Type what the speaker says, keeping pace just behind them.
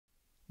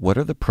What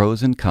are the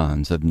pros and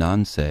cons of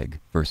non-seg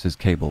versus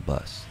cable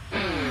bus?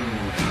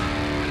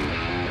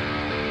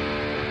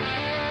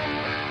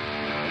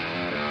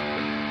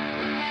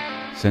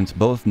 Since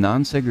both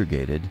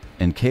non-segregated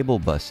and cable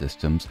bus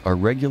systems are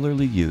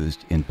regularly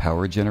used in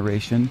power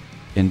generation,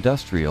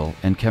 industrial,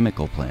 and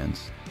chemical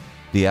plants,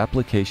 the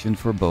application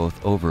for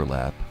both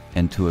overlap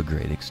and to a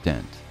great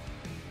extent.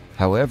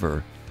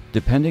 However,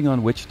 depending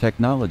on which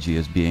technology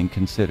is being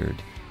considered,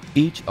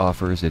 each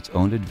offers its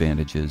own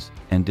advantages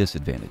and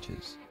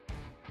disadvantages.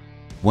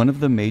 One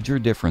of the major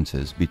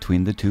differences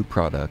between the two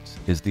products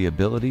is the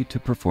ability to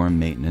perform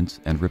maintenance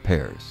and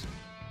repairs.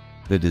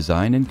 The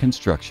design and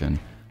construction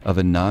of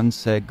a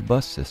non-seg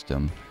bus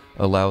system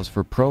allows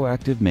for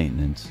proactive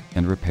maintenance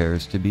and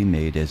repairs to be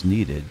made as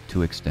needed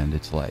to extend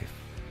its life.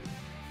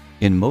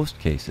 In most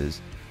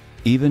cases,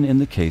 even in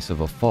the case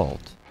of a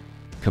fault,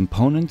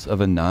 components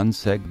of a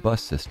non-seg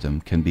bus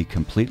system can be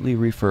completely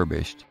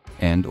refurbished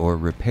and/or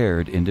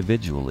repaired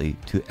individually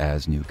to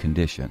as-new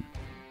condition.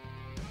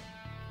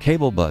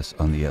 Cable bus,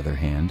 on the other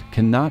hand,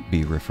 cannot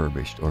be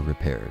refurbished or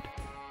repaired.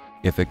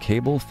 If a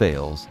cable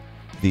fails,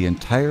 the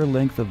entire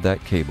length of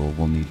that cable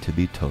will need to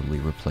be totally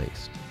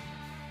replaced.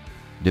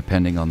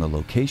 Depending on the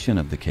location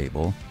of the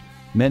cable,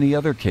 many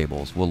other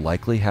cables will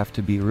likely have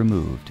to be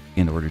removed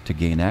in order to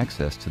gain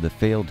access to the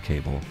failed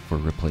cable for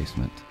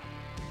replacement.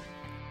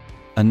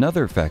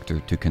 Another factor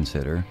to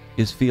consider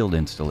is field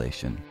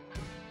installation.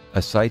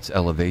 A site's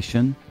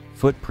elevation,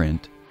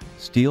 footprint,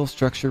 steel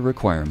structure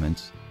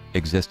requirements,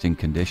 existing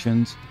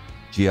conditions,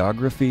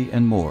 geography,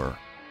 and more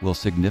will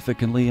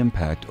significantly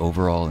impact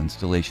overall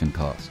installation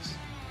costs.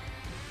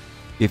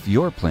 If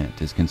your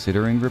plant is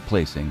considering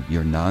replacing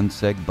your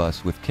non-seg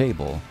bus with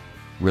cable,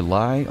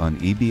 rely on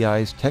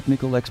EBI's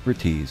technical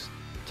expertise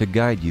to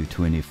guide you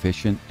to an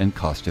efficient and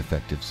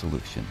cost-effective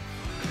solution.